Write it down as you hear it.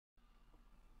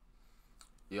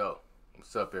Yo,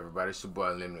 what's up, everybody? It's your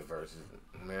boy Unlimited Versus.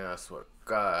 Man, I swear to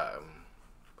God,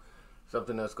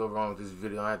 something else go wrong with this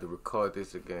video. I had to record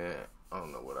this again. I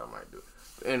don't know what I might do.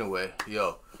 But anyway,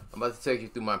 yo, I'm about to take you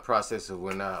through my process of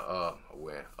I'm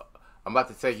about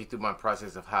to take you through my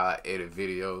process of how I edit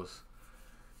videos,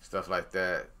 stuff like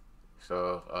that.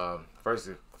 So, first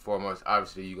and foremost,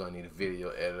 obviously you're gonna need a video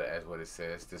editor, as what it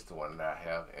says. This is the one that I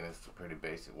have, and it's a pretty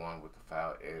basic one with the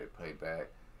file, edit, playback.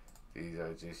 These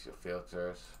are just your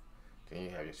filters. Then you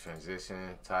have your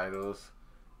transition, titles,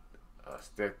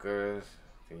 stickers.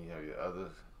 Then you have your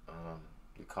others,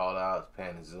 your call outs,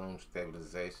 pan and zoom,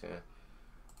 stabilization.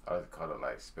 I like to call it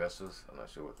like specials. I'm not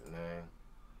sure what the name.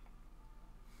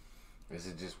 This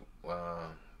is just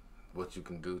what you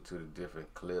can do to the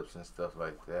different clips and stuff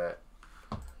like that.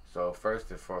 So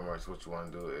first and foremost, what you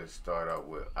want to do is I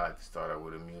like to start out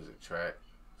with a music track.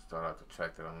 Start out the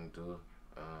track that I'm gonna do.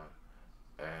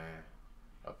 And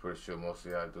I'm pretty sure most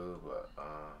of y'all do, but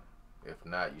if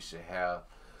not, you should have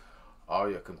all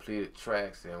your completed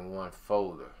tracks in one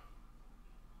folder.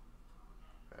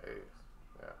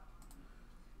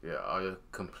 Yeah, all your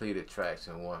completed tracks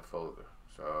in one folder.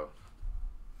 So,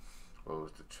 what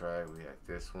was the track? We had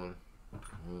this one.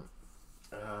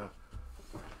 And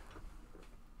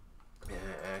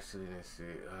actually, let's see.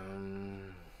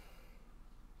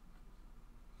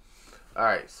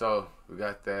 Alright, so we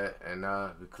got that, and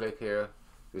now we click here.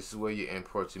 This is where you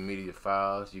import your media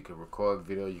files. You can record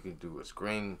video, you can do a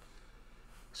screencast,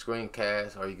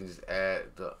 or you can just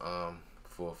add the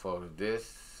full folder. This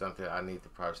something I need to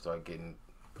probably start getting.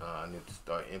 I need to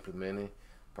start implementing.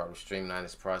 Probably streamline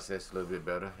this process a little bit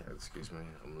better. Excuse me,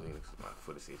 I'm leaning because my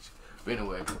foot is itchy. But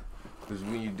anyway, because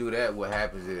when you do that, what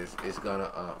happens is it's gonna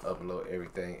upload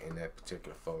everything in that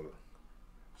particular folder.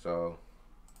 So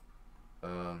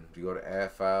you go to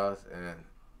add files, and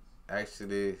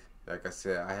actually, like I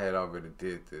said, I had already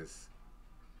did this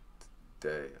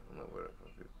today. I don't know what I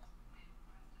did.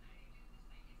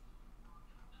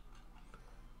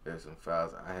 There's some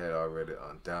files I had already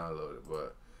downloaded,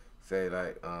 but say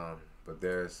like but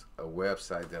there's a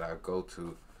website that I go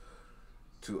to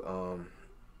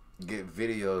get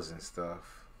videos and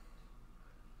stuff.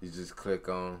 You just click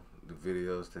on the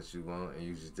videos that you want and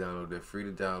you just download. They're free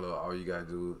to download. All you gotta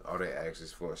do, all they ask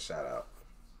is for a shout out.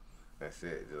 That's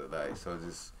it. Like, so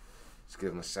just give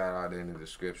them a shout out in the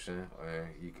description,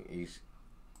 and you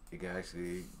can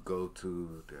actually go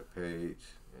to their page,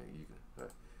 and you can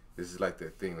this is like the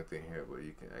thing within here, but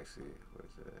you can actually, what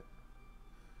is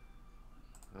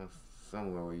that?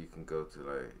 Somewhere where you can go to,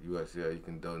 like USL, you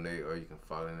can donate, or you can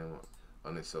follow them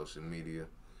on their social media.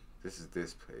 This is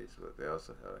this page, but they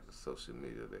also have like a social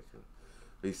media. They can,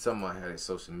 at least someone had a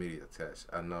social media attached.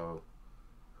 I know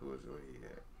who was where he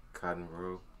at. Cotton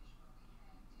Row.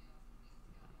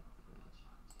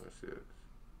 What's this?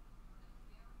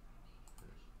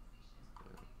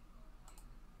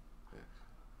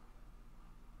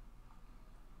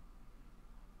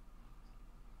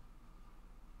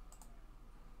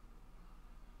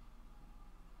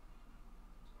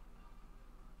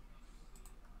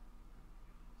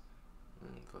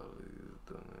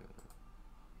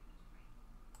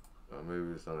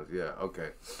 Maybe it's on this. Yeah, okay.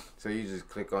 So you just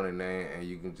click on the name and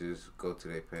you can just go to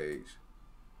their page.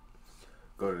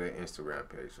 Go to their Instagram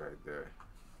page right there.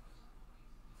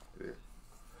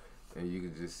 And you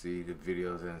can just see the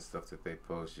videos and stuff that they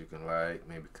post. You can like,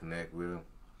 maybe connect with them.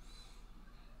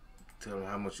 Tell them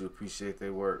how much you appreciate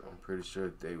their work. I'm pretty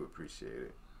sure they would appreciate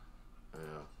it. You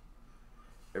know,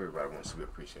 everybody wants to be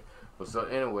appreciated. But so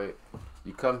anyway,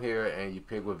 you come here and you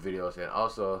pick what videos, and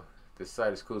also this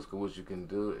site is cool because what you can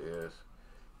do is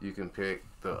you can pick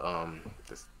the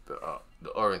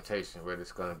orientation, whether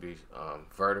it's gonna be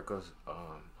vertical,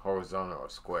 horizontal, or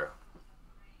square.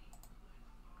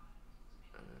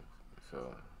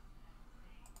 So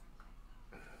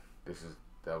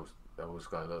that was what it's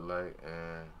gonna look like,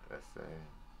 and let's say.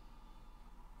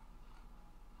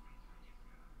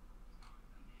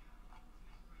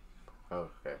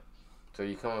 Okay, so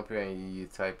you come up here and you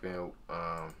type in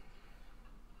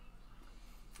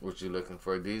what you're looking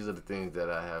for. These are the things that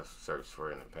I have searched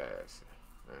for in the past.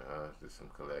 Just some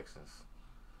collections,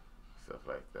 stuff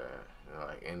like that. You know,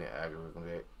 like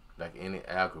any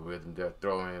algorithm, they're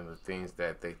throwing in the things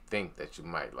that they think that you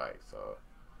might like. So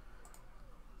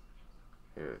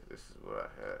here, this is what I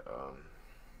had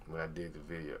when I did the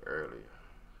video earlier.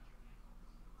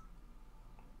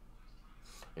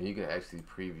 And you can actually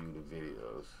preview the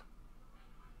videos.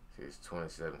 See, it's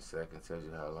 27 seconds, tells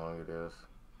you how long it is.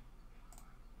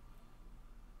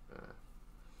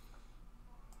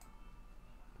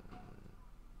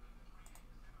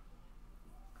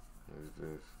 What is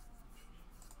this?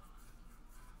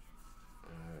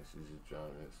 is a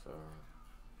drum insert.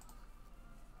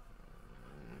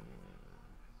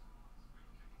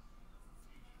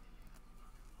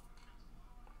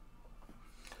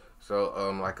 So,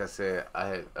 like I said, I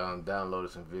had downloaded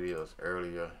some videos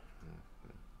earlier.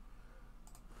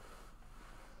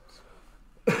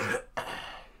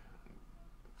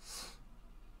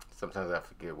 Sometimes I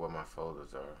forget what my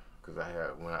folders are, because I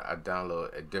have when I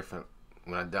download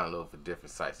for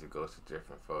different sites, it goes to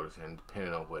different folders, and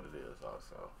depending on what it is,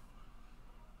 also.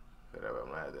 Whatever, I'm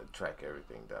gonna have to track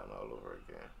everything down all over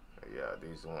again. But yeah,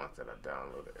 these are the ones that I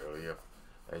downloaded earlier.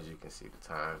 As you can see, the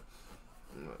time.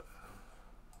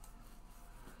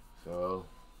 So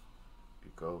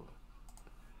you go,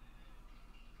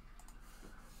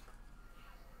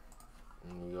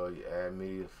 and you add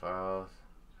media files,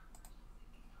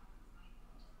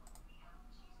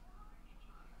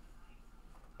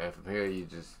 and from here you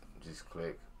just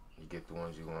click. You get the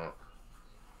ones you want.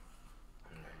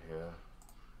 Here.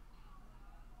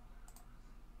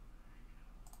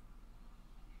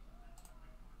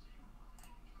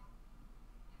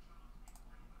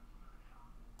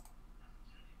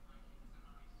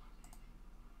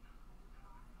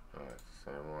 It's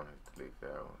the same one. Delete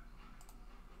that one.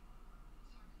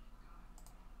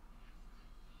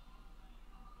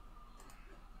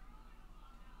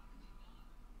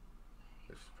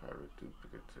 This is probably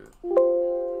duplicate too.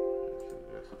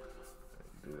 Just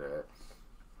do that,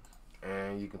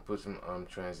 and you can put some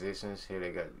transitions. Here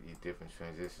they got your different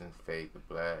transitions. Fade to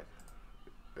black.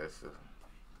 That's a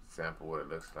sample what it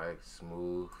looks like.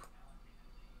 Smooth.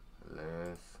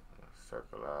 Lens.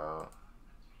 Circle out.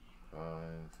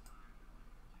 Lines.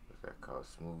 What's that called?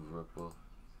 Smooth ripple.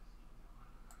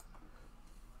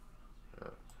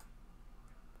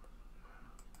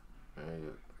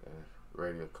 And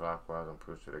radial clockwise. I'm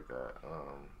pretty sure they got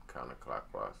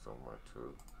counterclockwise somewhere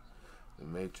too. The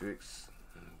matrix,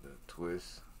 the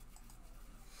twist.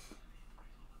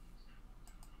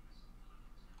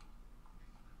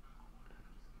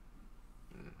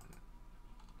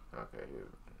 Okay,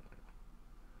 here.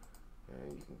 And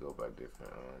you can go by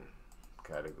different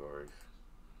categories.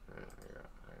 Yeah,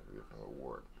 different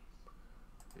reward.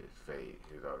 Here's fade.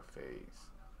 Here's all the fades.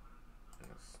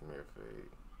 Smear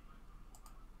fade.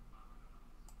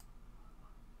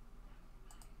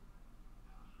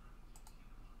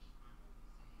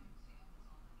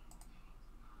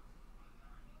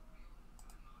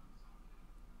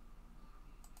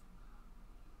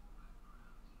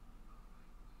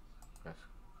 That's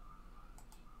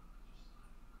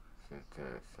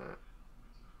 10%.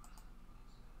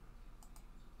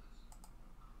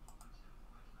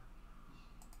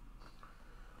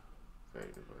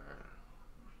 Fade to black.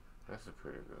 That's a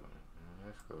pretty good one.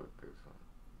 Let's go with this one.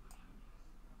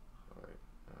 Wait,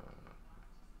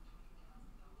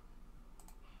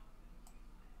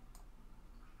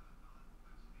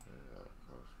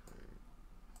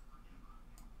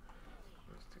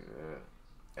 let's do that.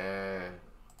 And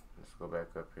let's go back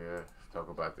up here. Let's talk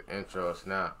about the intros.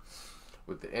 Now,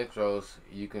 with the intros,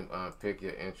 you can pick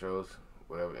your intros,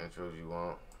 whatever intros you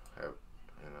want. Have,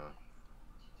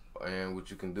 and what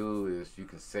you can do is you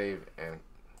can save and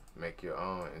make your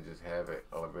own and just have it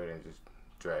already and just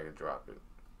drag and drop it.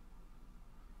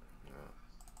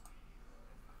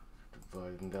 The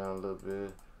volume down a little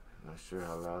bit. Not sure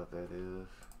how loud that is.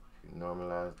 You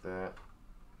normalize that.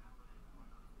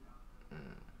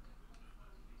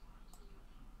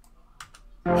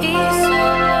 He's so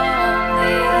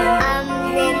lonely.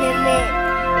 Unlimited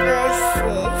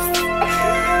verses.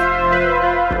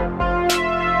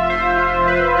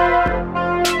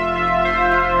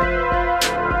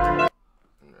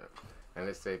 And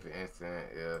let's say for instance,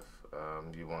 if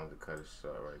you wanted to cut it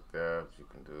short right there, what you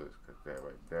can do is cut that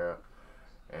right there.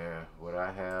 And what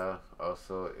I have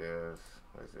also is,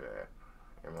 where's it at?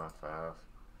 In my files.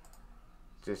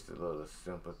 Just a little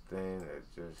simple thing that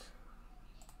just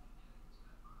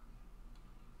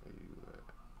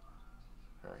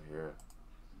right here.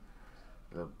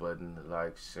 Little button to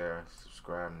like, share,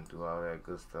 subscribe, and do all that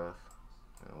good stuff.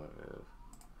 You know what it is.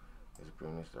 Let's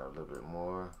bring this out a little bit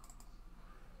more.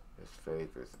 Let's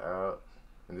fade this out.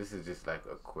 And this is just like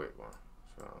a quick one.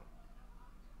 So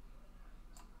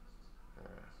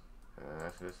yeah. And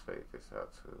let's just fade this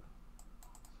out too.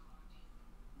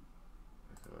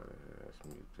 Let's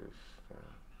mute this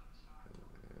down.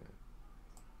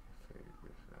 Fade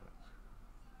this out.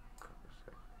 A couple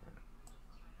seconds.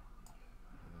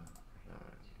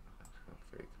 It's gonna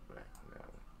fade to black on that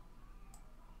one.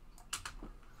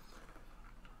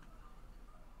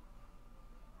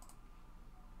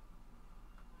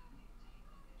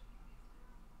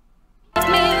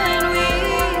 When we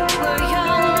were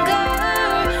younger,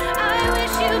 I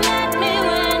wish you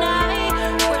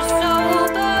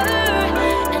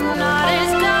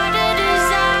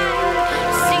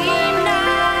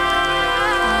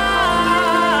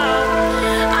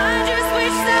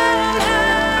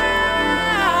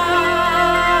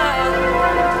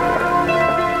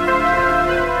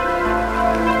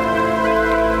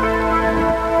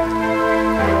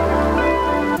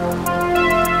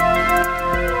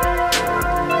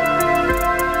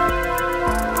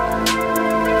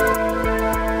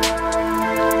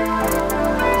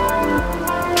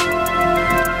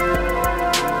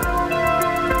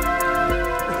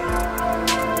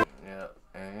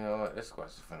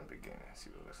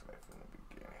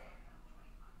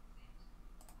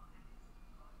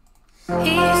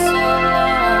He